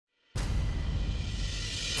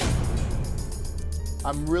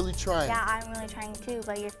I'm really trying. Yeah, I'm really trying too,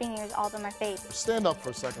 but your finger's all over my face. Stand up for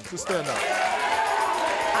a second. Just stand up.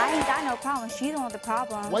 I ain't got no problem. She's the one with the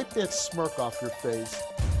problem. Wipe that smirk off your face.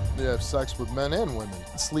 You have sex with men and women.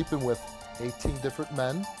 Sleeping with 18 different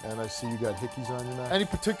men, and I see you got hickeys on your neck. Any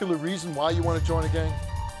particular reason why you want to join a gang?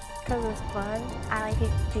 Because it's fun. I like to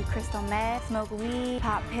do crystal meth, smoke weed,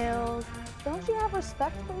 pop pills. Don't you have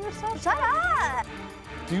respect for yourself? Shut up!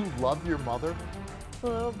 Do you love your mother? A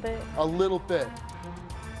little bit. A little bit.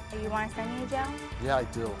 You want to send me to jail? Yeah, I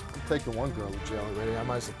do. I'm taking one girl to jail already. I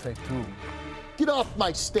might as well take two. Get off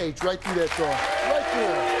my stage, right through that door. Right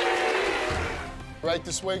through. Right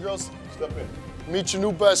this way, girls. Step in. Meet your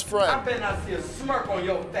new best friend. I better not see a smirk on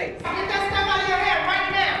your face. Get that stuff out of your hair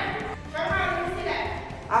right now. Turn around, let me see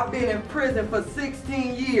that. I've been in prison for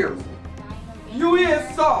 16 years. You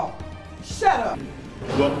is soft. Shut up.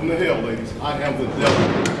 Welcome to hell, ladies. I am the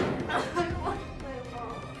devil.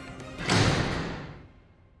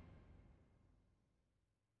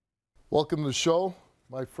 Welcome to the show.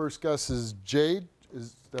 My first guest is Jade.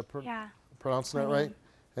 Is that pronouncing that right?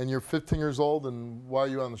 And you're 15 years old, and why are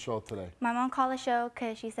you on the show today? My mom called the show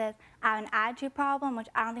because she says I have an attitude problem, which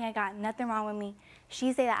I don't think I got nothing wrong with me.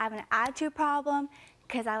 She said that I have an attitude problem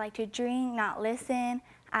because I like to drink, not listen.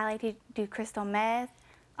 I like to do crystal meth,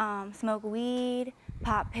 smoke weed,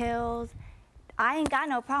 pop pills. I ain't got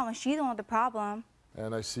no problem. She's the one with the problem.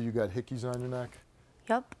 And I see you got hickeys on your neck.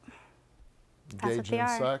 Yup. Engaging in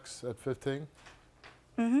sex at 15.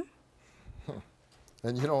 Mm-hmm.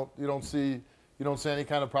 And you don't see any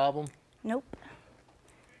kind of problem? Nope.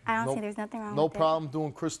 I don't see there's nothing wrong with it. No problem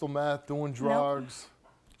doing crystal meth, doing drugs.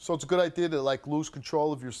 Nope. So it's a good idea to like lose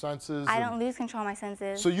control of your senses. I don't lose control of my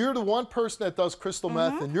senses. So you're the one person that does crystal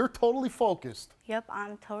meth and you're totally focused. Yep,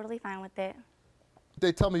 I'm totally fine with it.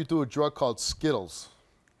 They tell me you do a drug called Skittles.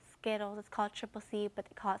 Skittles. It's called Triple C, but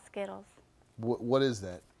they call it Skittles. What is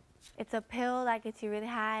that? It's a pill that gets you really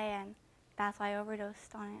high, and that's why I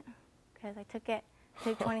overdosed on it. Because I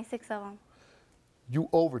took 26 of them. You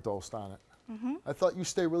overdosed on it? Mm-hmm. I thought you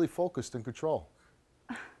stay really focused and control.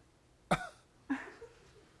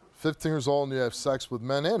 15 years old and you have sex with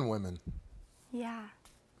men and women. Yeah.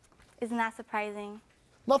 Isn't that surprising?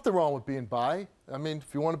 Nothing wrong with being bi. I mean,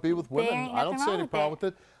 if you want to be with women, I don't see any problem with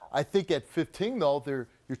it. I think at 15, though,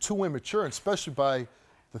 you're too immature, and especially by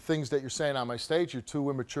the things that you're saying on my stage, you're too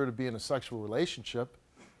immature to be in a sexual relationship.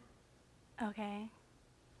 Okay.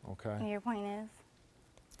 Okay. And your point is?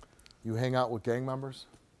 You hang out with gang members?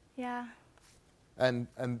 Yeah. And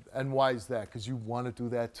why is that? Because you want to do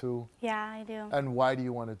that too? Yeah, I do. And why do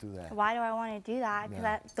you want to do that? Why do I want to do that?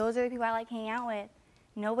 Because those are the people I like hanging out with.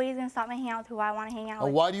 Nobody's going to stop me hanging out with who I want to hang out with.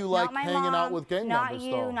 And why do you like not hanging out with gang members, Not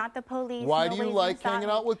you, though? not the police. Why do you like hanging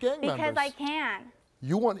out with gang members? Because I can.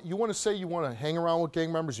 You want to say you want to hang around with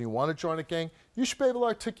gang members and you want to join a gang? You should be able to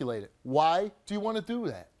articulate it. Why do you want to do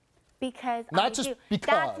that? Because Not just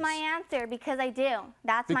because. That's my answer, because I do.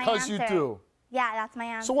 That's my answer. Because you do. Yeah, that's my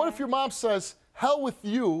answer. So what if your mom says, hell with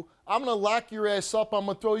you, I'm going to lock your ass up, I'm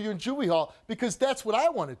going to throw you in juvie hall, because that's what I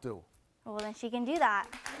want to do? Well, then she can do that.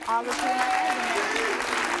 I'll go to my friends.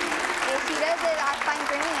 If she does it, that's fine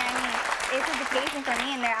for me. I mean, it's education for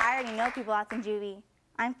me in there. I already know people that's in juvie.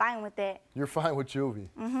 I'm fine with it. You're fine with juvie?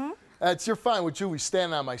 Mm-hmm. You're fine with juvie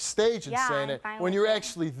standing on my stage and saying it. When you're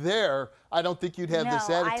actually there, I don't think you'd have this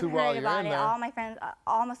attitude while you're in there. All my friends,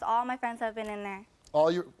 almost all my friends have been in there.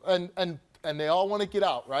 And they all want to get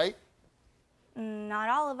out, right? Not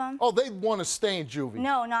all of them. Oh, they want to stay in juvie.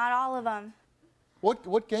 No, not all of them.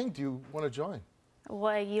 What gang do you want to join?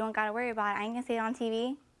 Well, you don't got to worry about it. I ain't going to say it on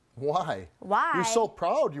TV. Why? Why? You're so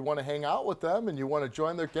proud. You want to hang out with them and you want to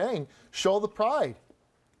join their gang. Show the pride.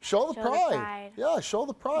 Show the pride. Yeah, show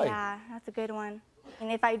the pride. Yeah, that's a good one.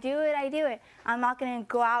 And if I do it, I do it. I'm not going to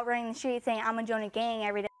go out running the streets saying I'm going to join a gang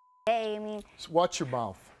every day. I mean, watch your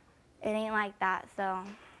mouth. It ain't like that, so.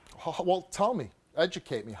 Well, tell me.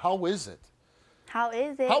 Educate me. How is it? How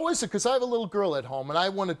is it? How is it? Because I have a little girl at home, and I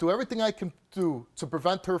want to do everything I can do to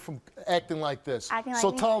prevent her from acting like this.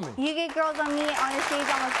 So tell me. You get girls on me on the stage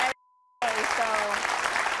almost every day, so.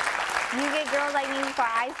 You get girls like me before.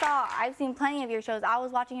 I've seen plenty of your shows. I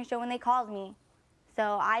was watching your show when they called me.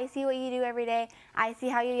 So I see what you do every day. I see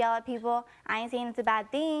how you yell at people. I ain't saying it's a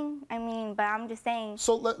bad thing. I mean, but I'm just saying.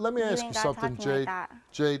 So let me ask you something, Jade.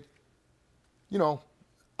 Jade, you know,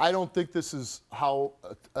 I don't think this is how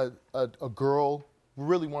a girl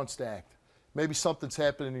really wants to act. Maybe something's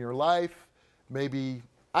happening in your life. Maybe,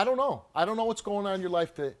 I don't know. I don't know what's going on in your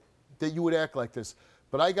life that you would act like this.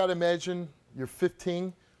 But I got to imagine you're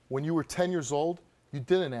 15. When you were 10 years old, you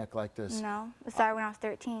didn't act like this. No, it started when I was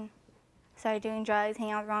 13. Started doing drugs,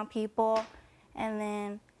 hanging out with the wrong people, and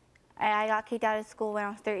then I got kicked out of school when I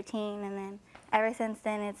was 13, and then ever since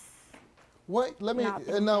then it's What? Let me, not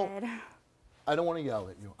been and now, good. I don't want to yell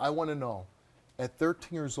at you. I want to know, at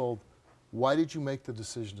 13 years old, why did you make the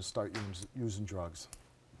decision to start using drugs?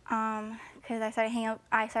 Because I started hanging out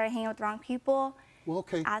with the wrong people. Well,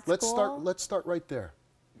 okay, at let's school. start right there.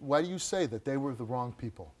 Why do you say that they were the wrong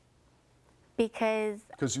people? Because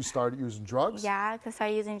You started using drugs? yeah, because I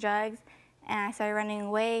started using drugs, and I started running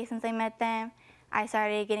away since I met them. I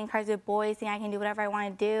started getting cars with boys, saying I can do whatever I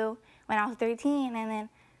want to do when I was 13, and then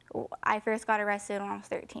I first got arrested when I was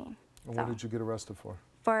 13. And what did you get arrested for?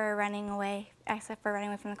 For running away, except for running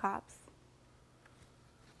away from the cops.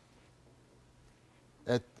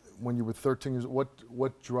 When you were 13 years,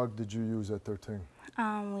 what drug did you use at 13?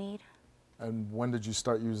 Weed. And when did you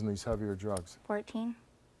start using these heavier drugs? 14.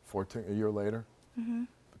 14, a year later? Mm-hmm.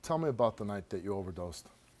 Tell me about the night that you overdosed.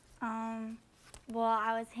 Well,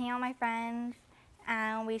 I was hanging out with my friends,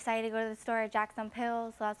 and we decided to go to the store to jack some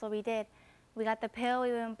pills, so that's what we did. We got the pill,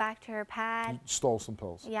 we went back to her pad. You stole some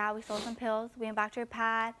pills? Yeah, we stole some pills. We went back to her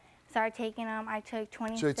pad, started taking them. I took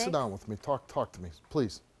 26. Jade, sit down with me. Talk to me,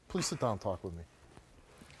 please. Please sit down and talk with me.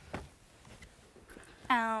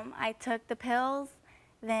 I took the pills,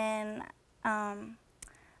 then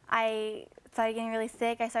I started getting really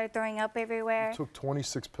sick. I started throwing up everywhere. You took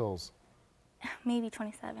 26 pills. Maybe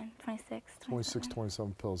 27, 26, 26,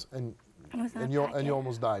 27 pills. And you you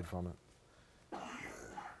almost died from it.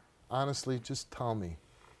 Honestly, just tell me.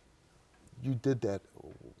 You did that,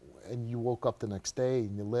 and you woke up the next day,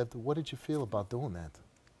 and you lived. What did you feel about doing that?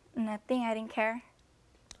 Nothing. I didn't care.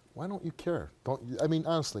 Why don't you care? I mean,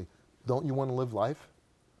 honestly, don't you want to live life?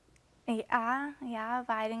 Yeah,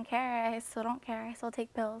 but I didn't care. I still don't care. I still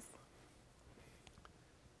take pills.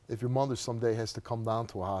 If your mother someday has to come down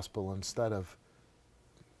to a hospital, instead of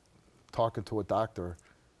talking to a doctor,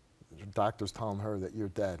 the doctor's telling her that you're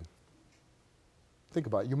dead. Think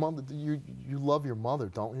about it. Your mother, you love your mother,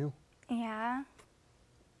 don't you? Yeah.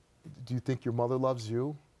 Do you think your mother loves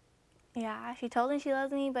you? Yeah, she told me she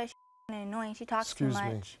loves me, but she's annoying. She talks too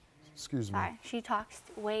much. Excuse me. Sorry, she talks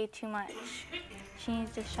way too much. She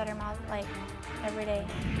needs to shut her mouth, like, every day.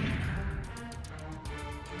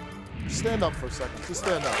 Stand up for a second. Just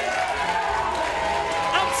stand up.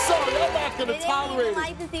 I'm sorry, I'm not going to tolerate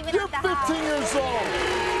it. You're 15 years old.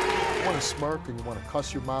 You want to smirk and you want to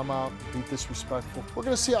cuss your mom out, be disrespectful. We're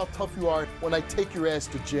going to see how tough you are when I take your ass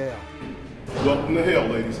to jail. Welcome to hell,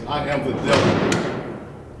 ladies. I am the devil.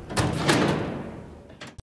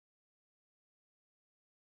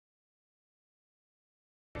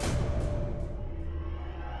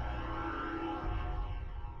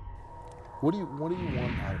 What do you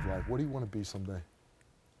want out of life? What do you want to be someday?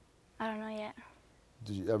 I don't know yet.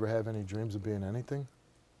 Did you ever have any dreams of being anything?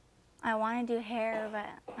 I want to do hair, but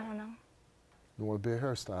I don't know. You want to be a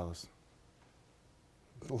hairstylist?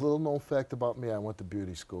 A little known fact about me, I went to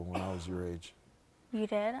beauty school when I was your age. You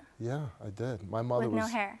did? Yeah, I did. My mother With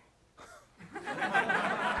was... no hair?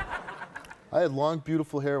 I had long,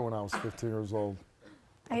 beautiful hair when I was 15 years old.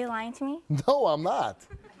 Are you lying to me? No, I'm not.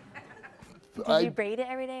 Did you braid it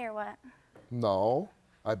every day or what? No,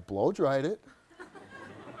 I blow dried it.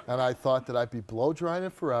 And I thought that I'd be blow drying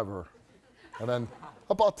it forever. And then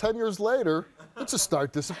about 10 years later, it just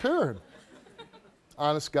started disappearing.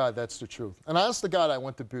 Honest God, that's the truth. And honest to God, I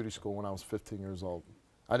went to beauty school when I was 15 years old.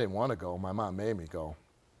 I didn't want to go. My mom made me go.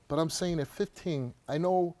 But I'm saying at 15, I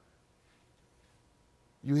know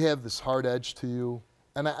you have this hard edge to you.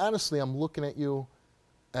 And honestly, I'm looking at you,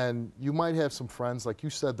 and you might have some friends, like you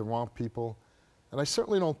said, the wrong people. And I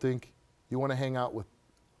certainly don't think you want to hang out with,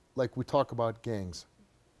 like we talk about gangs.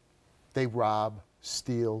 They rob,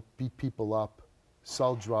 steal, beat people up,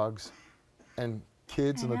 sell drugs, and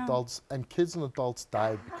kids and adults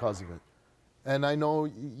die because of it. And I know,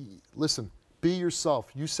 listen, be yourself.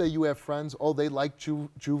 You say you have friends, oh, they like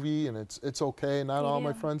juvie and it's okay, not all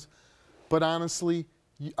my friends. But honestly,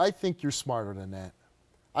 I think you're smarter than that.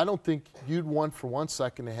 I don't think you'd want for 1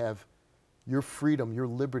 second to have your freedom, your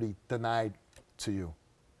liberty denied to you.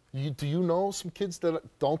 Do you know some kids that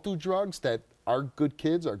don't do drugs, that are good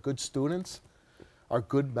kids, are good students, are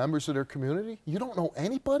good members of their community? You don't know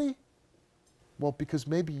anybody? Well, because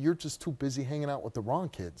maybe you're just too busy hanging out with the wrong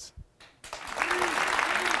kids.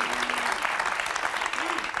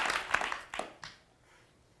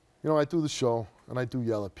 You know, I do the show, and I do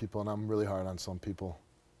yell at people, and I'm really hard on some people.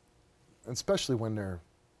 And especially when they're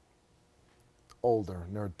older,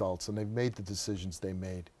 and they're adults, and they've made the decisions they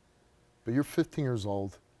made. But you're 15 years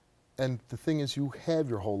old, and the thing is, you have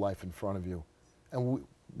your whole life in front of you. And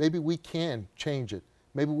maybe we can change it.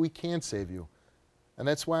 Maybe we can save you. And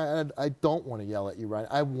that's why I don't want to yell at you, right?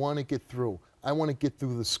 I want to get through. I want to get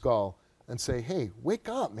through the skull and say, hey, wake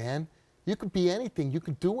up, man. You could be anything. You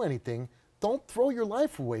could do anything. Don't throw your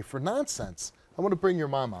life away for nonsense. I want to bring your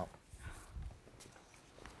mom out.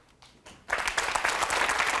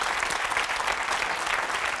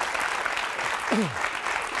 You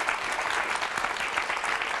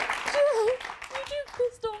do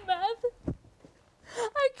crystal meth?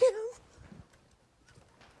 I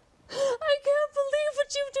can't believe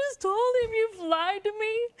what you've just told him. You've lied to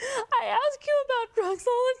me. I ask you about drugs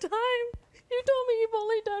all the time. You told me you've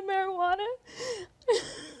only done marijuana.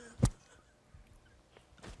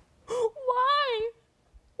 Why?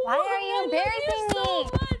 Why are you embarrassing me? So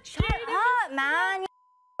much. Shut up, man.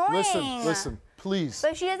 You're annoying. Listen, please.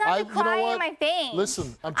 But she doesn't have to cry in my face.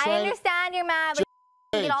 Listen, I'm I trying. understand you're mad, but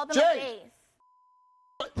you get all up in my face.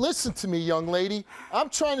 Listen to me, young lady. I'm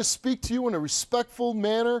trying to speak to you in a respectful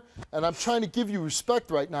manner, and I'm trying to give you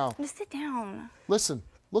respect right now. Just sit down. Listen,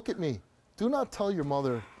 look at me. Do not tell your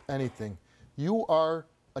mother anything. You are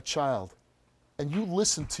a child, and you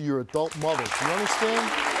listen to your adult mother. Do you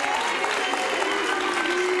understand?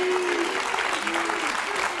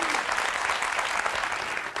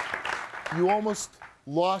 You almost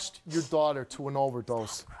lost your daughter to an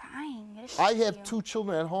overdose. Stop crying. I have 2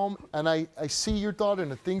 children at home, and I see your daughter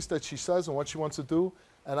and the things that she says and what she wants to do,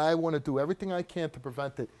 and I want to do everything I can to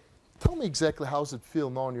prevent it. Tell me exactly how does it feel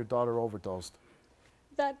knowing your daughter overdosed?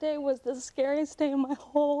 That day was the scariest day of my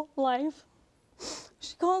whole life.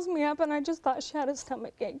 She calls me up, and I just thought she had a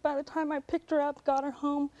stomach ache. By the time I picked her up, got her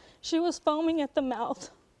home, she was foaming at the mouth.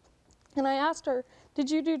 And I asked her, did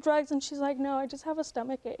you do drugs? And she's like, no, I just have a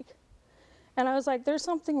stomach ache. And I was like, there's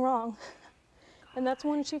something wrong. And that's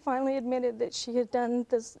when she finally admitted that she had done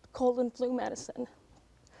this cold and flu medicine.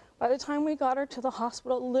 By the time we got her to the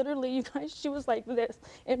hospital, literally, you guys, she was like this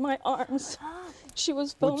in my arms. She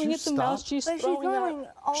was foaming at the mouth. She's throwing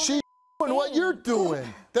up. She's doing what you're doing,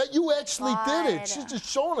 that you actually did it. She's just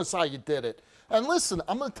showing us how you did it. And listen,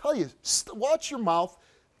 I'm going to tell you, watch your mouth.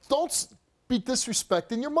 Don't be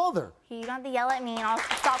disrespecting your mother. You don't have to yell at me, and I'll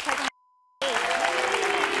stop touching.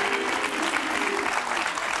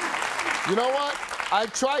 You know what? I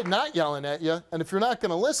tried not yelling at you, and if you're not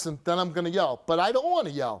going to listen, then I'm going to yell. But I don't want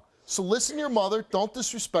to yell. So listen to your mother. Don't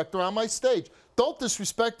disrespect her on my stage. Don't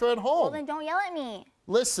disrespect her at home. Well, then don't yell at me.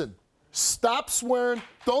 Listen, stop swearing.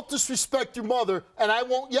 Don't disrespect your mother, and I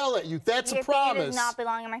won't yell at you. That's a promise. Your finger does not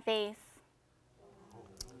belong in my face.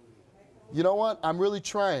 You know what? I'm really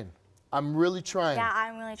trying. I'm really trying. Yeah,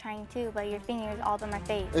 I'm really trying too, but your finger is all up in my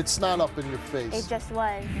face. It's not up in your face. It just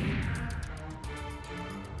was.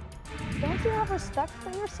 Don't you have respect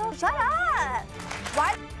for yourself? Shut up!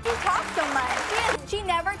 Why do you talk so much? She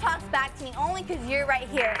never talks back to me, only because you're right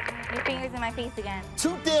here. Your finger's in my face again.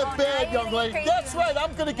 Too damn bad, young lady. That's right,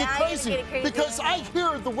 I'm going to get crazy. Because I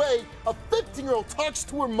hear the way a 15-year-old talks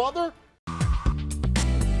to her mother.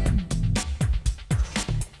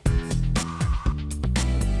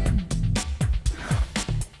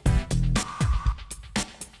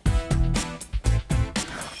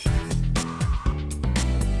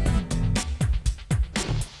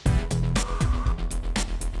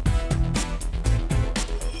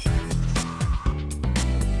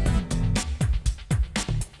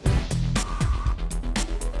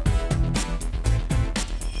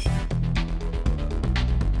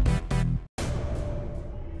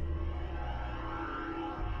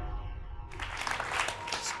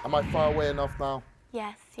 Am I far away enough now?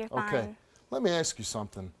 Yes, you're fine. Okay. Let me ask you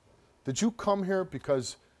something. Did you come here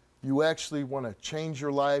because you actually want to change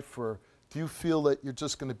your life, or do you feel that you're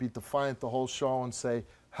just going to be defiant the whole show and say,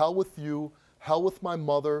 hell with you, hell with my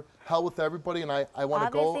mother, hell with everybody, and I want to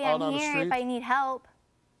go out on the street? Obviously, I'm here if I need help.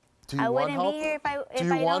 Do you want help? I wouldn't be here if I do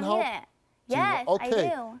you want don't help? need it. Yes,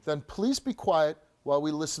 okay, I do. Then please be quiet while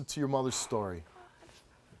we listen to your mother's story.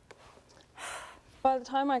 By the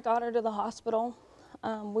time I got her to the hospital,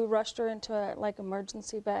 we rushed her into a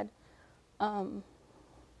emergency bed. And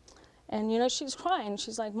you know, she's crying.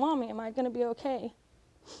 She's like, Mommy, am I going to be okay?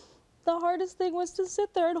 The hardest thing was to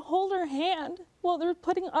sit there and hold her hand while they're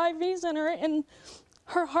putting IVs in her, and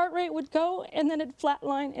her heart rate would go, and then it'd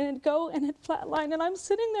flatline, and it'd go, and it'd flatline. And I'm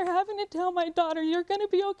sitting there having to tell my daughter, you're going to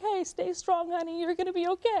be okay. Stay strong, honey. You're going to be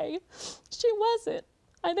okay. She wasn't.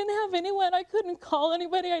 I didn't have anyone. I couldn't call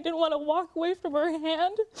anybody. I didn't want to walk away from her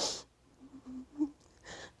hand.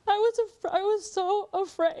 I was so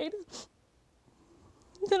afraid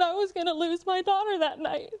that I was going to lose my daughter that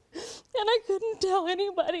night, and I couldn't tell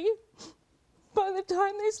anybody. By the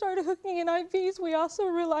time they started hooking in IVs, we also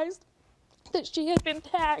realized that she had been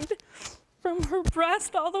tagged from her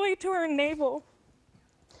breast all the way to her navel.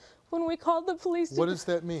 When we called the police... What does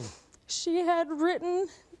that mean? She had written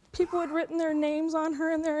people had written their names on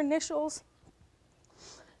her and their initials.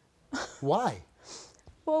 Why?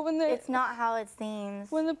 Well, it's not how it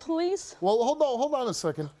seems. When the police... Well, hold on a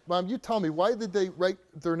second. Mom, you tell me, why did they write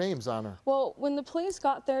their names on her? Well, when the police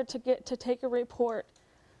got there to take a report,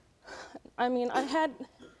 I mean,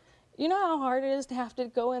 you know how hard it is to have to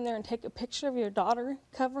go in there and take a picture of your daughter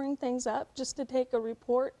covering things up just to take a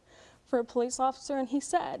report for a police officer? And he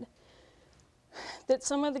said that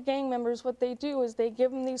some of the gang members, what they do is they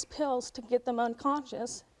give them these pills to get them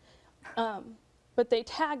unconscious, but they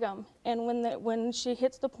tag them, and when she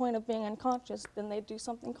hits the point of being unconscious, then they do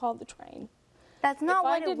something called the train. That's not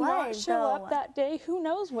what it was, If I did not show up that day, who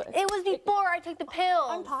knows what? It was before I took the pills.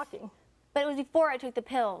 I'm talking. But it was before I took the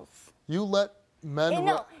pills. You let men...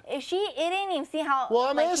 No, it didn't even see how... Well,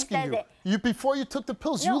 I'm asking you. Before you took the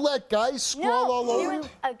pills, you let guys scroll all over you?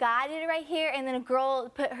 A guy did it right here, and then a girl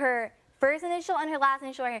put her first initial and her last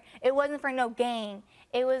initial right here. It wasn't for no gang.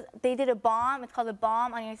 It was, they did a bomb. It's called a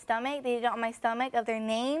bomb on your stomach. They did it on my stomach of their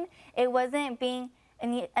name. It wasn't being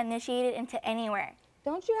initiated into anywhere.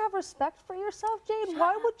 Don't you have respect for yourself, Jade?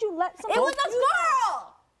 Why would you let someone... It was a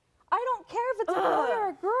girl! I don't care if it's a boy or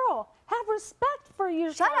a girl. Have respect for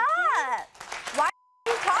yourself. Shut up! Why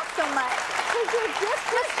do you talk so much? Because you're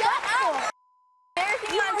disrespectful.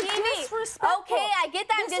 Embarrassing on TV. Okay, I get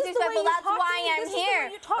that I'm disrespectful. That's why I'm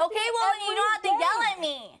here. Okay, well, you don't have to yell at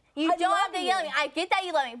me. You don't have to yell at me. I get that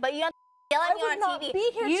you love me, but you don't have to yell at me on TV.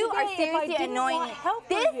 You are seriously annoying me.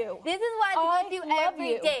 This is what I go through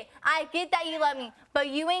every day. I get that you love me, but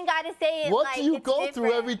you ain't got to say it what like do you it's go different.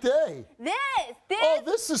 through every day? This. Oh,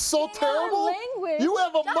 this is so terrible. Language. You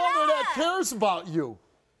have a Shut mother up. that cares about you.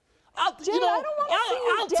 Jade, I don't want to see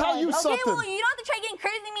you I'll tell you something. Okay, well, you don't have to try getting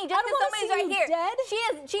crazy to me just because somebody's right here.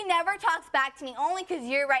 Dead? She never talks back to me, only because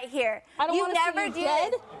you're right here. I don't want to see you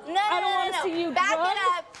dead. I don't want to see you drugged. Back it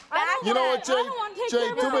up. Back it up. You know what, Jade? I don't want to take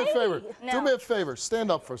Jade, do me a favor. No. Do me a favor. Stand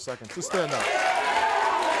up for a second. Just stand up.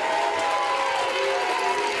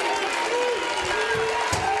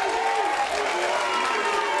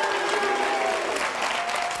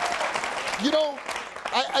 You know,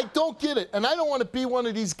 I don't get it, and I don't want to be one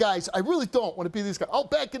of these guys. I really don't want to be these guys. Oh,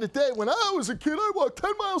 back in the day when I was a kid, I walked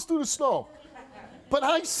 10 miles through the snow. But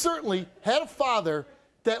I certainly had a father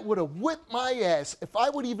that would have whipped my ass if I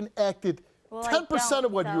would even acted 10%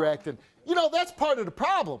 of what you're acting. You know, that's part of the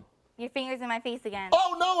problem. Your finger's in my face again.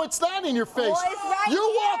 Oh, no, it's not in your face. Well, it's right you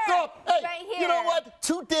here. walk up. Hey, right here. you know what?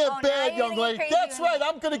 Too damn bad, young lady. That's right.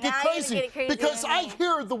 I'm going to get crazy because I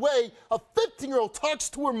hear the way a 15-year-old talks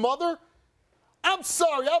to her mother. I'm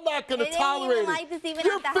sorry, I'm not going to tolerate it.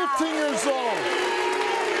 You're 15 years old.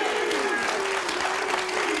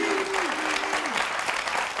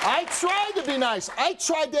 I tried to be nice. I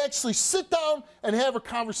tried to actually sit down and have a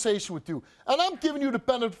conversation with you. And I'm giving you the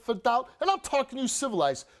benefit of the doubt, and I'm talking to you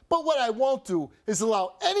civilized. But what I won't do is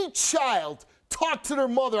allow any child talk to their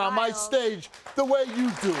mother on my stage the way you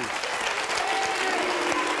do.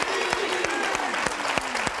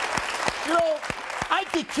 You know, I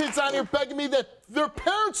get kids on here begging me that their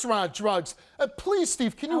parents are on drugs. And please,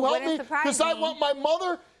 Steve, can you help me? Because I want my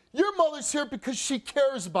mother. Your mother's here because she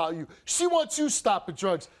cares about you. She wants you stopping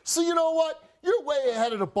drugs. So you know what? You're way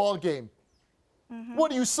ahead of the ball game.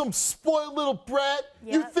 What are you, some spoiled little brat?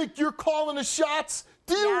 Yep. You think you're calling the shots?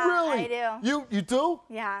 Do you really? I do. You do?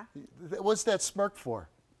 Yeah. What's that smirk for?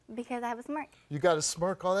 Because I have a smirk. You got a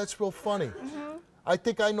smirk? Oh, that's real funny. I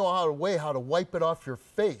think I know how to wipe it off your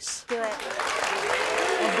face. Do it.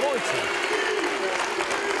 I'm going to.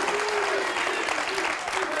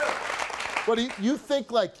 But you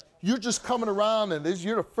think like you're just coming around and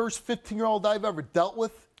you're the first 15-year-old I've ever dealt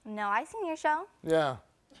with? No, I seen your show. Yeah.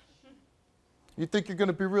 You think you're going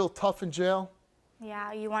to be real tough in jail?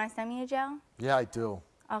 Yeah, you want to send me to jail? Yeah, I do.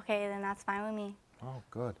 Okay, then that's fine with me. Oh,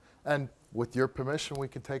 good. And with your permission, we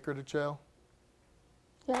can take her to jail?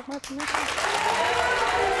 You have my permission.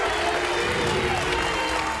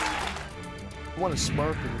 You want to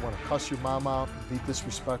smirk and you want to cuss your mom out and be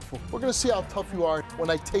disrespectful? We're going to see how tough you are when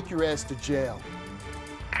I take your ass to jail.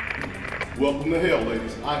 Welcome to hell,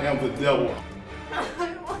 ladies. I am the devil.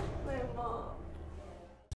 I want my mom.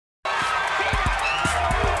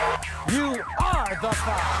 You are the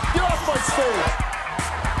father. Get off my stage!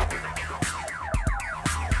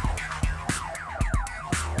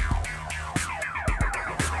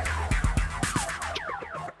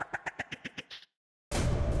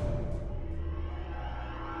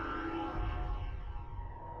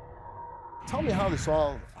 Tell me how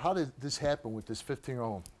did this happen with this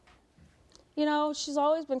 15-year-old? You know, she's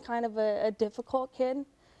always been kind of a difficult kid,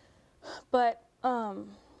 but,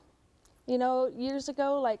 you You know, years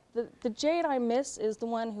ago, like the Jade I miss is the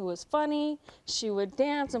one who was funny. She would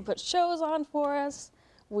dance and put shows on for us.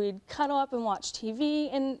 We'd cuddle up and watch TV.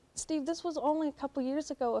 And Steve, this was only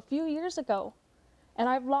a few years ago. And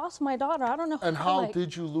I've lost my daughter. I don't know how. And how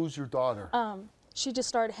did you lose your daughter? She just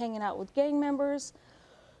started hanging out with gang members.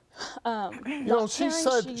 You know, she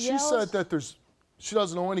said that she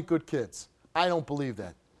doesn't know any good kids. I don't believe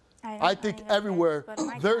that. I think everywhere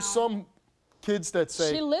there's some kids that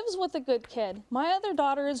say she lives with a good kid. My other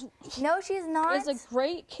daughter is she's not. Is a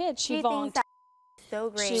great kid. She volunteers.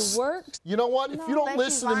 So great. She works. You know what? If you don't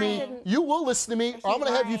listen to me, you will listen to me. I'm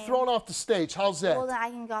going to have you thrown off the stage. How's that? Well, then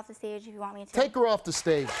I can go off the stage if you want me to. Take her off the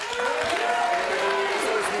stage.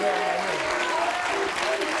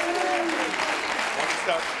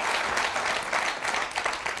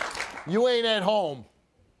 You ain't at home.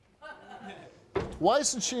 Why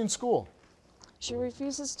isn't she in school? She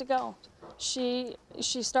refuses to go. She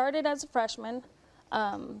started as a freshman.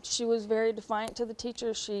 She was very defiant to the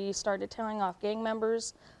teacher. She started telling off gang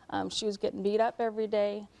members. She was getting beat up every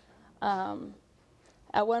day.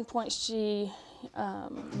 At one point, she...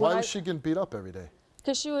 Why was she getting beat up every day?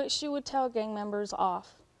 Because she would tell gang members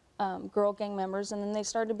off, girl gang members, and then they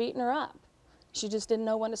started beating her up. She just didn't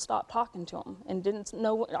know when to stop talking to them, and didn't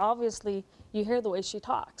know, obviously, you hear the way she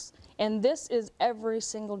talks. And this is every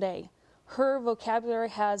single day. Her vocabulary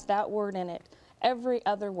has that word in it, every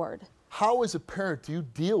other word. How, as a parent, do you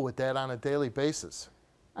deal with that on a daily basis?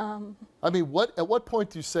 I mean, at what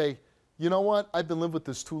point do you say, you know what, I've been living with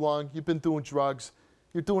this too long, you've been doing drugs,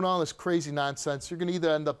 you're doing all this crazy nonsense, you're going to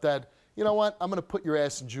either end up dead, you know what, I'm going to put your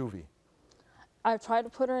ass in juvie. I've tried to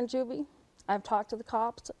put her in juvie. I've talked to the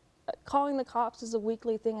cops. Calling the cops is a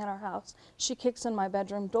weekly thing in our house. She kicks in my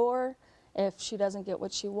bedroom door if she doesn't get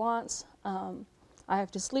what she wants. I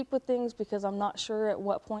have to sleep with things because I'm not sure at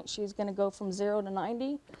what point she's going to go from 0 to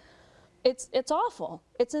 90. It's awful.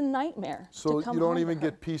 It's a nightmare. So you don't even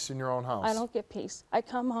get peace in your own house? I don't get peace. I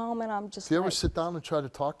come home and I'm just. Do you ever sit down and try to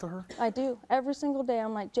talk to her? I do. Every single day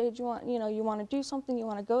I'm like, Jade, you want to do something? You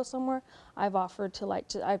want to go somewhere? I've offered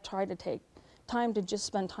I've tried to take time to just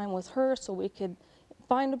spend time with her so we could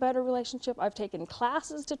find a better relationship. I've taken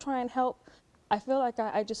classes to try and help. I feel like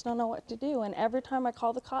I just don't know what to do. And every time I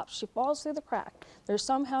call the cops, she falls through the crack. There's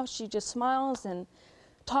somehow she just smiles and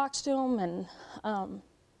talks to them, and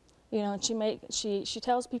you know, and she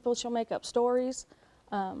tells people she'll make up stories.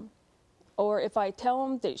 Or if I tell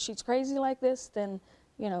them that she's crazy like this, then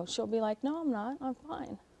you know she'll be like, no, I'm not. I'm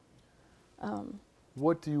fine.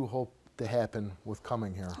 What do you hope to happen with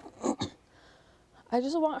coming here? I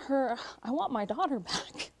just want her. I want my daughter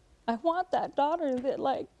back. I want that daughter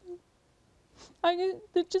that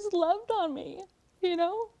that just loved on me, you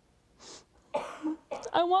know?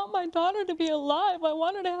 I want my daughter to be alive. I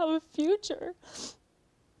want her to have a future.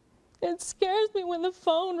 It scares me when the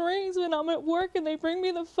phone rings when I'm at work and they bring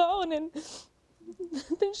me the phone and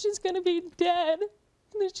then she's going to be dead.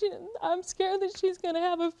 I'm scared that she's going to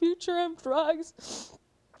have a future of drugs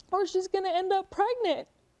or she's going to end up pregnant,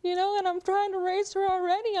 you know? And I'm trying to raise her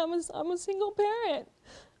already. I'm a single parent.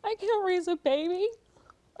 I can't raise a baby.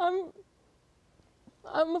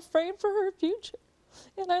 I'm afraid for her future.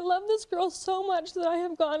 And I love this girl so much that I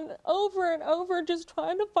have gone over and over just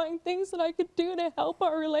trying to find things that I could do to help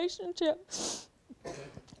our relationship.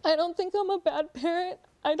 I don't think I'm a bad parent.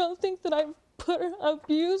 I don't think that I've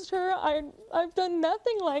abused her. I've done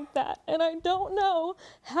nothing like that. And I don't know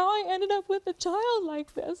how I ended up with a child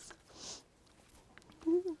like this.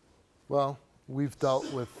 Well, we've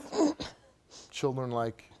dealt with children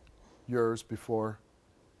like yours before.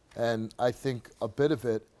 And I think a bit of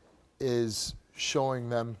it is showing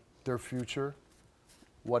them their future,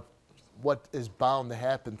 what is bound to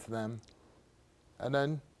happen to them, and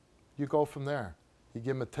then you go from there. You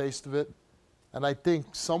give them a taste of it, and I think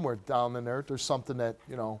somewhere down in there's something that,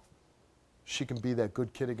 you know, she can be that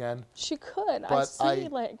good kid again. She could. But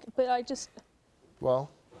but I just...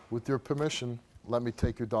 Well, with your permission, let me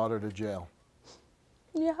take your daughter to jail.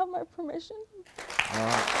 You have my permission?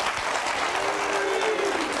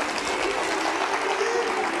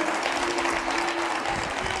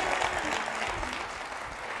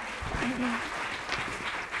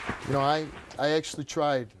 You know, I actually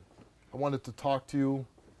tried. I wanted to talk to you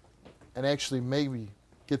and actually maybe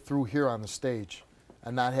get through here on the stage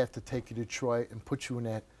and not have to take you to Detroit and put you in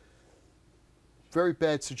that very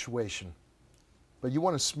bad situation. But you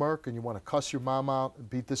want to smirk and you want to cuss your mom out and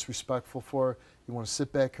be disrespectful for her. You want to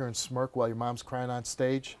sit back here and smirk while your mom's crying on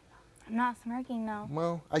stage. I'm not smirking, no.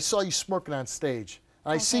 Well, I saw you smirking on stage.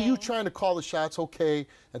 And I see you trying to call the shots, okay,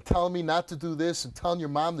 and telling me not to do this and telling your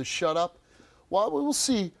mom to shut up. Well, we'll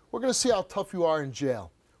see. We're going to see how tough you are in jail.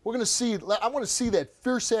 We're going to see, I want to see that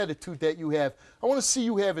fierce attitude that you have. I want to see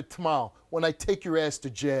you have it tomorrow when I take your ass to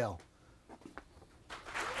jail.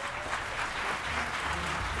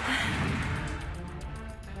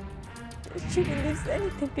 She believes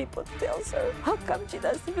anything people tell her. How come she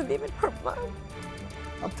doesn't believe in her mom?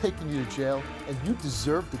 I'm taking you to jail, and you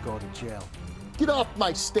deserve to go to jail. Get off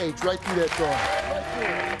my stage right through that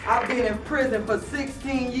door. I've been in prison for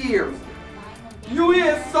 16 years. You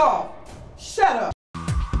is soft. Shut up.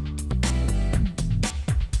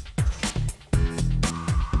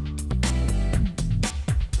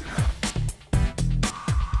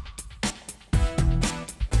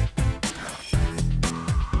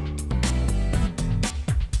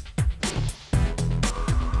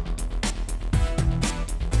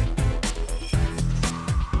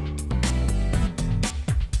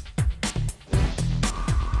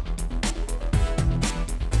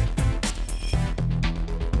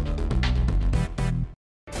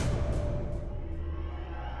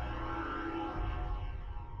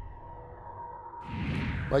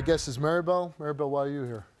 My guest is Maribel. Maribel, why are you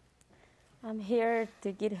here? I'm here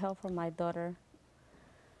to get help for my daughter.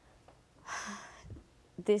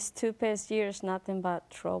 These 2 past years, nothing but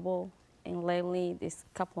trouble. And lately, this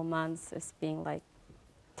couple of months, it's been like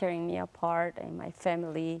tearing me apart and my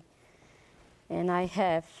family. And I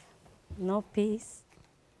have no peace.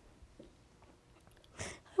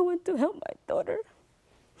 I want to help my daughter.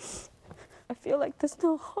 I feel like there's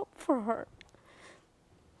no hope for her.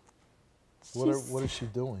 What is she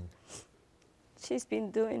doing? She's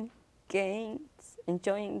been doing gangs,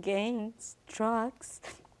 enjoying gangs, drugs,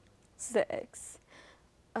 sex,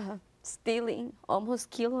 stealing, almost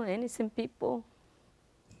killing innocent people.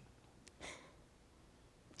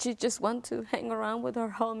 She just wants to hang around with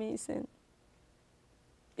her homies and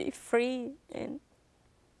be free and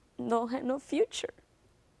have no future.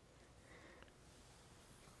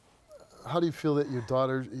 How do you feel that your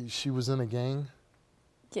daughter, she was in a gang?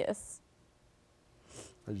 Yes.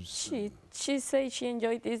 She said she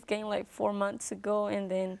enjoyed this game like 4 months ago, and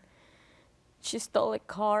then she stole a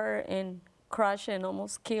car and crashed and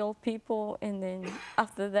almost killed people. And then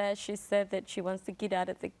after that, she said that she wants to get out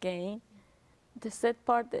of the game. The sad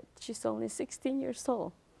part that she's only 16 years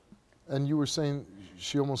old. And you were saying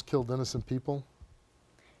she almost killed innocent people?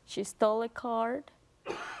 She stole a car.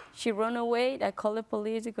 She ran away. I called the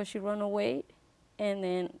police because she ran away. And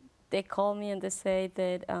then they called me and they say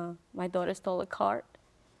that my daughter stole a car.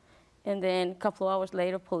 And then a couple of hours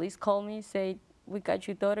later, police called me, say, we got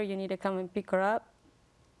your daughter, you need to come and pick her up.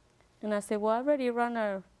 And I said, well, I already run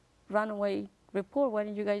a runaway report, why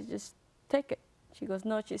don't you guys just take it? She goes,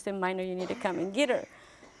 no, she's a minor, you need to come and get her.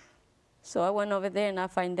 So I went over there and I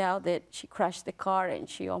find out that she crashed the car and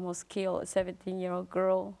she almost killed a 17-year-old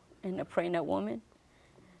girl and a pregnant woman.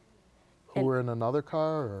 Who were in another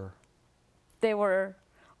car, or? They were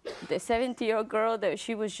the 70-year-old girl that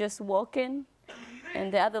she was just walking,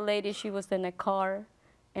 and the other lady, she was in a car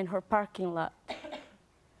in her parking lot.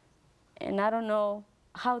 And I don't know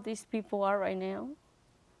how these people are right now,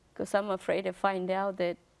 because I'm afraid to find out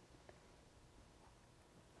that,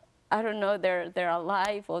 I don't know, they're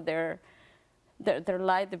alive or their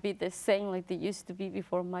life to be the same like they used to be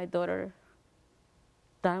before my daughter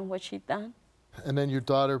done what she done. And then your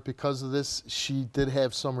daughter, because of this, she did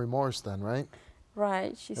have some remorse then, right?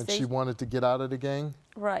 Right. And she wanted to get out of the gang?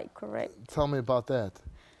 Right, correct. Tell me about that.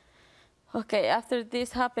 Okay, after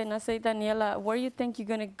this happened, I said, Daniela, where do you think you're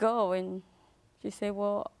going to go? And she said,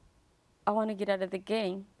 well, I want to get out of the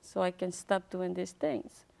gang so I can stop doing these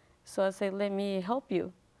things. So I said, let me help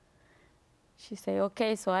you. She said,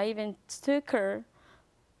 okay. So I even took her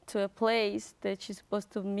to a place that she's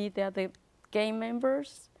supposed to meet the other gang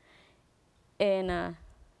members. And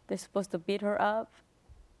they're supposed to beat her up.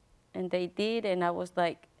 And they did, and I was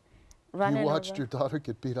like running You watched around. your daughter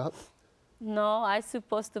get beat up? No, I was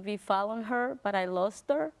supposed to be following her, but I lost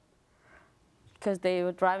her because they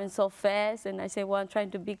were driving so fast. And I said, well, I'm trying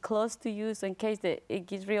to be close to you, so in case it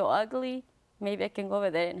gets real ugly, maybe I can go over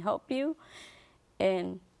there and help you.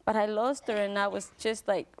 But I lost her, and I was just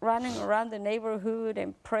like running around the neighborhood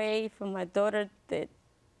and pray for my daughter that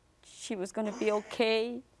she was going to be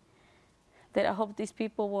okay, that I hope these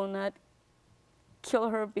people will not kill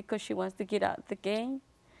her because she wants to get out of the game.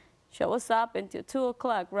 She was up until 2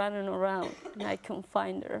 o'clock running around, and I couldn't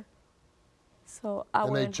find her. So I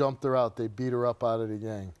went. And they jumped her out. They beat her up out of the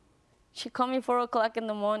gang. She called me 4 o'clock in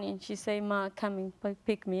the morning. She said, Ma, come and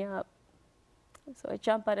pick me up. So I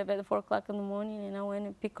jumped out of bed at 4 o'clock in the morning, and I went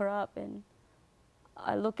and picked her up. And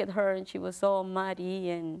I looked at her, and she was all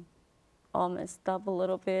muddy and all messed up a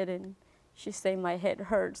little bit. And she said, my head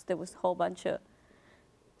hurts. There was a whole bunch of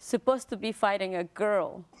supposed to be fighting a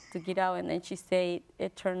girl to get out, and then she said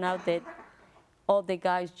it turned out that all the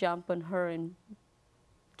guys jumped on her and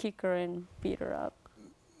kick her and beat her up.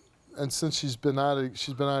 And since she's been out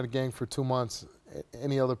of gang for 2 months,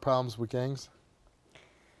 any other problems with gangs? A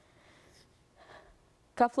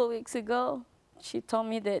couple of weeks ago, she told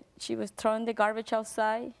me that she was throwing the garbage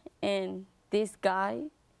outside, and this guy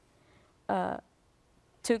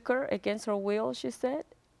took her against her will, she said,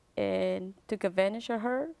 and took advantage of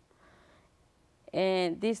her.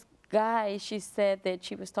 And this guy, she said that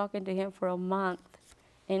she was talking to him for a month.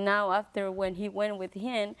 And now after when he went with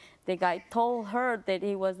him, the guy told her that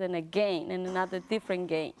he was in a gang, in another different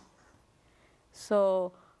gang.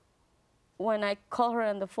 So when I call her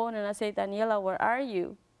on the phone and I say, Daniela, where are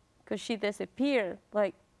you? Because she disappeared.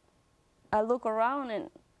 Like, I look around and,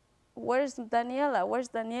 where's Daniela? Where's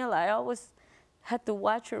Daniela? I always had to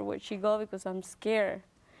watch her where she go because I'm scared.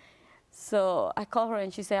 So I call her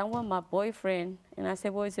and she said, I'm with my boyfriend. And I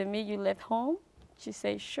said, well, is it me you left home? She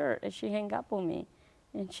said, sure. And she hung up on me.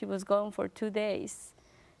 And she was gone for 2 days.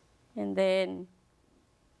 And then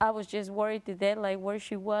I was just worried to death, like where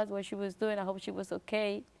she was, what she was doing. I hope she was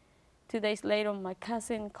okay. 2 days later, my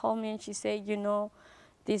cousin called me and she said, you know,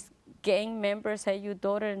 these gang members had your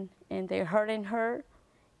daughter and they're hurting her.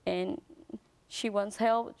 And she wants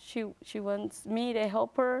help. She wants me to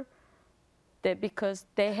help her, that because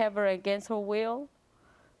they have her against her will.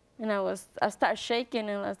 And I started shaking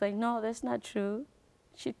and I was like, no, that's not true.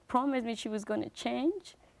 She promised me she was going to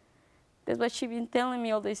change. That's what she's been telling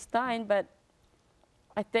me all this time, but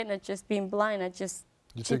I think I'm just being blind.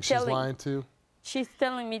 You think she's lying too? She's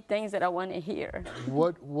telling me things that I want to hear.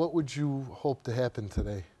 What would you hope to happen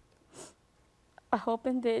today? I'm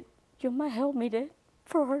hoping that you might help me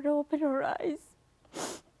for her to open her eyes,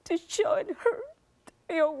 to show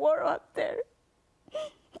her your world out there.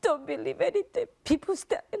 Don't believe anything people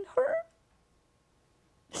telling her.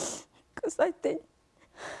 Because I think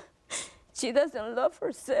she doesn't love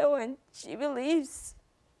herself, and she believes,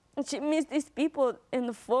 and she meets these people in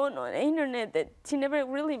the phone or the internet that she never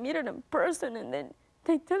really met in person, and then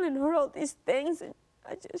they telling her all these things, and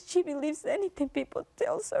she believes anything people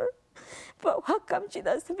tells her. But how come she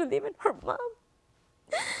doesn't believe in her mom?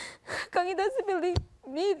 How come he doesn't believe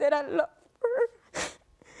me that I love her?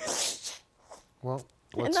 Well,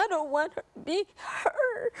 and I don't want her to be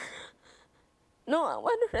her. No, I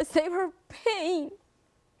want her to save her pain.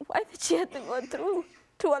 Why did she have to go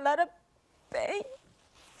through a lot of pain?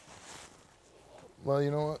 Well, you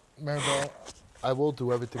know what, Maribel, I will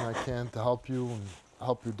do everything I can to help you and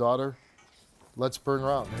help your daughter. Let's bring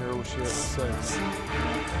her out and hear what she has to say.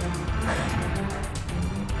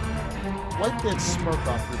 Wipe that smirk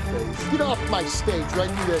off your face. Get off my stage right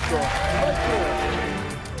through that door. Right there.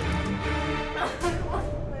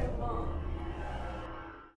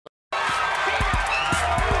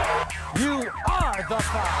 You are the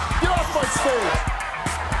five. Get off my stage.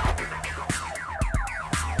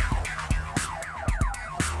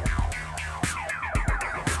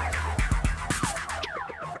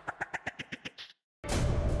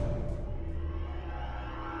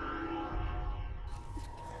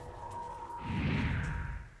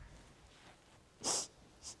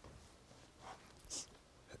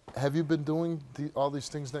 Have you been doing all these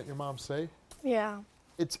things that your mom say? Yeah.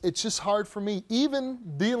 It's just hard for me, even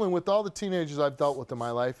dealing with all the teenagers I've dealt with in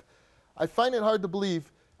my life. I find it hard to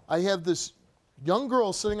believe I have this young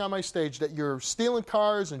girl sitting on my stage that you're stealing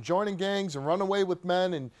cars and joining gangs and running away with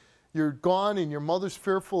men and you're gone and your mother's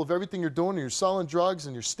fearful of everything you're doing and you're selling drugs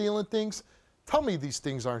and you're stealing things. Tell me these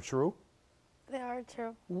things aren't true. They are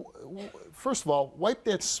true. First of all, wipe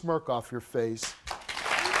that smirk off your face.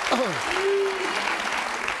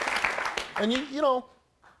 And you know,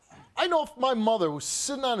 I know if my mother was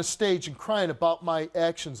sitting on a stage and crying about my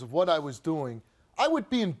actions of what I was doing, I would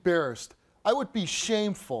be embarrassed. I would be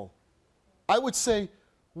shameful. I would say,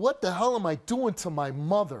 what the hell am I doing to my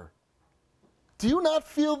mother? Do you not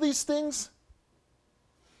feel these things?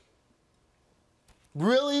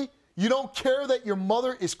 Really? You don't care that your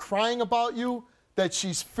mother is crying about you? That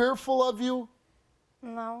she's fearful of you?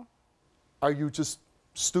 No. Are you just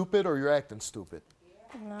stupid or you're acting stupid?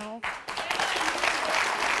 No.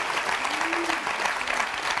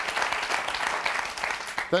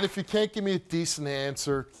 Then if you can't give me a decent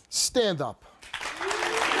answer, stand up.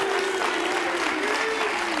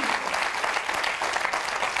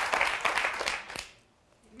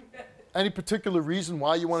 Any particular reason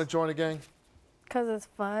why you want to join a gang? Because it's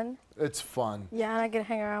fun. It's fun. Yeah, and I get to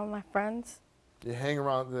hang around with my friends. You hang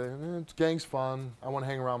around, gang's fun. I want to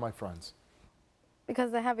hang around my friends.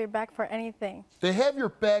 Because they have your back for anything. They have your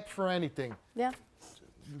back for anything. Yeah.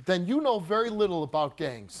 then you know very little about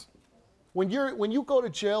gangs. When you go to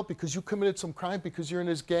jail because you committed some crime because you're in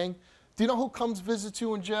this gang, do you know who comes visits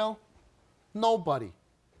you in jail? Nobody.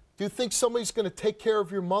 Do you think somebody's going to take care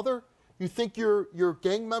of your mother? You think your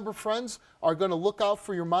gang member friends are going to look out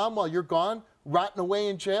for your mom while you're gone, rotting away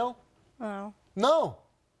in jail? No. No.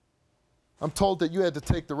 I'm told that you had to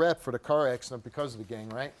take the rap for the car accident because of the gang,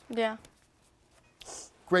 right? Yeah.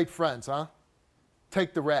 Great friends, huh?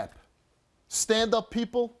 Take the rap. Stand-up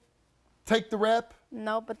people, take the rap.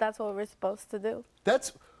 No, but that's what we're supposed to do.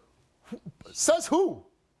 Says who?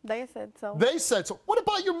 They said so. They said so. What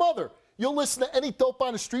about your mother? You'll listen to any dope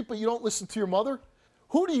on the street, but you don't listen to your mother?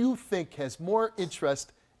 Who do you think has more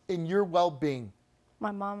interest in your well-being?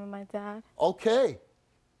 My mom and my dad. Okay.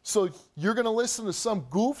 So you're going to listen to some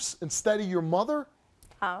goofs instead of your mother?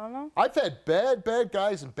 I don't know. I've had bad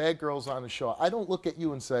guys and bad girls on the show. I don't look at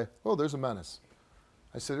you and say, oh, there's a menace.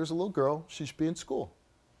 I say, there's a little girl. She should be in school.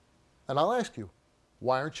 And I'll ask you,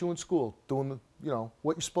 why aren't you in school doing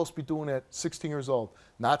what you're supposed to be doing at 16 years old?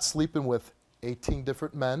 Not sleeping with 18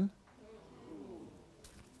 different men.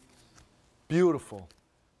 Beautiful.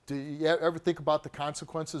 Do you ever think about the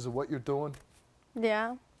consequences of what you're doing?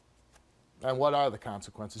 Yeah. And what are the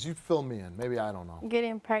consequences? You fill me in. Maybe I don't know.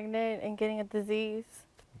 Getting pregnant and getting a disease.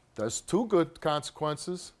 There's two good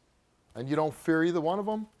consequences. And you don't fear either one of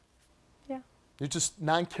them? Yeah. You're just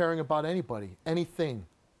non-caring about anybody, anything.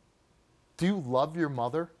 Do you love your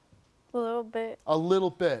mother? A little bit. A little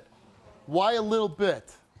bit. Why a little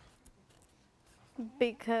bit?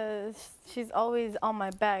 Because she's always on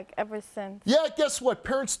my back ever since. Yeah, guess what?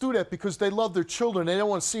 Parents do that because they love their children. They don't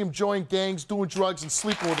want to see them join gangs, doing drugs, and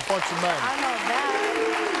sleeping with a bunch of men. I know that.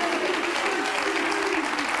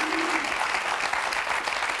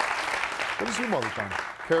 What has your mother done?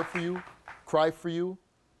 Care for you? Cry for you?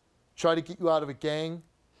 Try to get you out of a gang?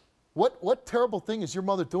 What terrible thing is your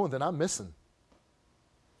mother doing that I'm missing?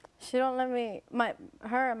 She don't let me,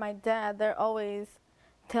 her and my dad, they're always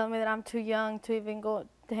telling me that I'm too young to even go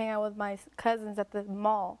to hang out with my cousins at the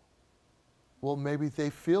mall. Well, maybe they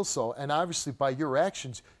feel so. And obviously, by your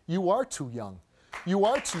actions, you are too young. You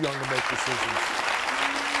are too young to make decisions.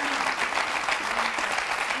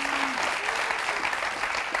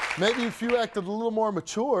 Maybe if you acted a little more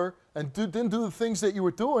mature and didn't do the things that you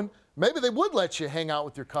were doing, maybe they would let you hang out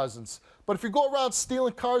with your cousins. But if you go around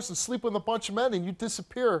stealing cars and sleep with a bunch of men and you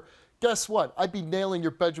disappear, guess what? I'd be nailing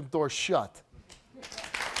your bedroom door shut.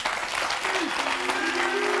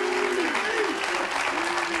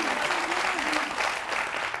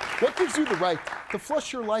 What gives you the right to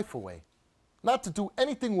flush your life away? Not to do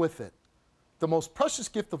anything with it. The most precious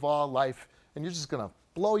gift of all, life, and you're just going to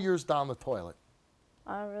blow yours down the toilet.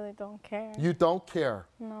 I really don't care. You don't care?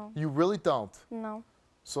 No. You really don't? No.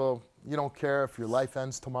 So you don't care if your life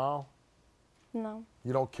ends tomorrow? No.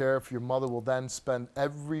 You don't care if your mother will then spend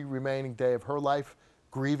every remaining day of her life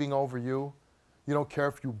grieving over you? You don't care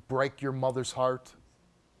if you break your mother's heart?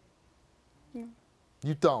 No.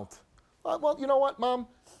 You don't? Well, you know what, Mom?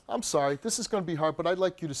 I'm sorry. This is going to be hard, but I'd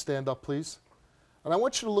like you to stand up, please. And I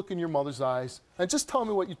want you to look in your mother's eyes and just tell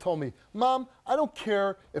me what you told me. Mom, I don't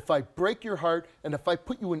care if I break your heart and if I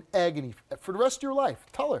put you in agony for the rest of your life.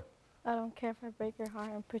 Tell her. I don't care if I break your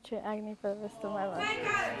heart and put you in agony for the rest of my life.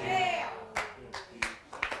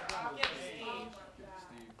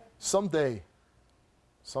 Someday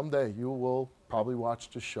you will probably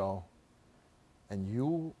watch the show and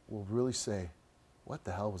you will really say, what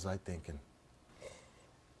the hell was I thinking?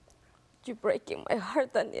 You're breaking my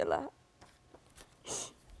heart, Daniela.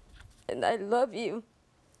 And I love you.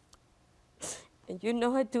 And you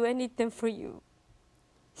know I'd do anything for you.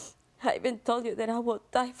 I even told you that I will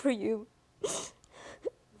die for you. If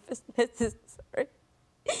it's necessary.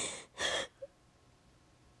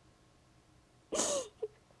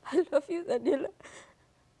 I love you, Daniela.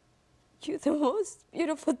 You're the most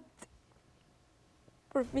beautiful thing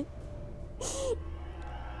for me.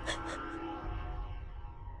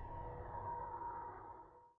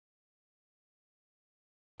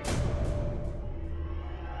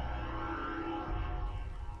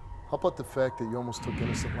 How about the fact that you almost took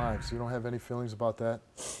innocent lives? You don't have any feelings about that?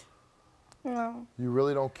 No. You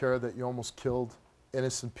really don't care that you almost killed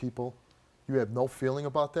innocent people? You have no feeling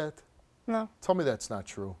about that? No. Tell me that's not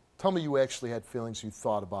true. Tell me you actually had feelings, you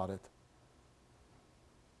thought about it.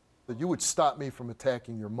 That you would stop me from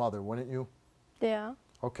attacking your mother, wouldn't you? Yeah.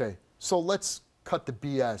 Okay, so let's cut the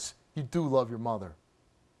BS. You do love your mother.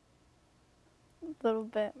 A little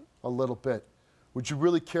bit. A little bit. Would you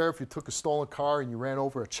really care if you took a stolen car and you ran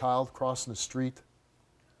over a child crossing the street?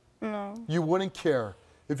 No. You wouldn't care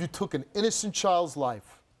if you took an innocent child's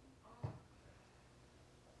life.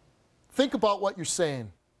 Think about what you're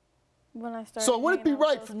saying. When I started So would it be hanging out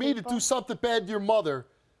with right for those me to people. do something bad to your mother,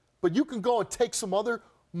 but you can go and take some other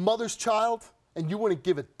mother's child and you wouldn't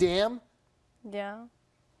give a damn? Yeah.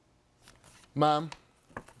 Mom,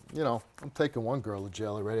 you know, I'm taking one girl to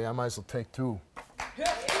jail already. I might as well take two.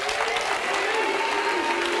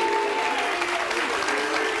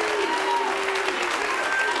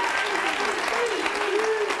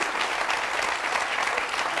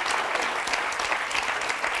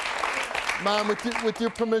 Mom, with your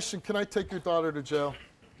permission, can I take your daughter to jail?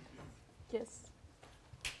 Yes.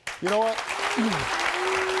 You know what?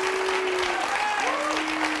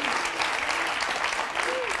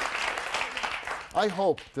 I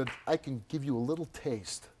hope that I can give you a little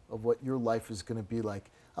taste of what your life is going to be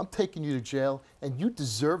like. I'm taking you to jail, and you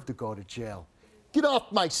deserve to go to jail. Get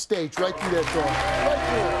off my stage right through that door.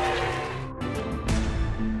 Right through it.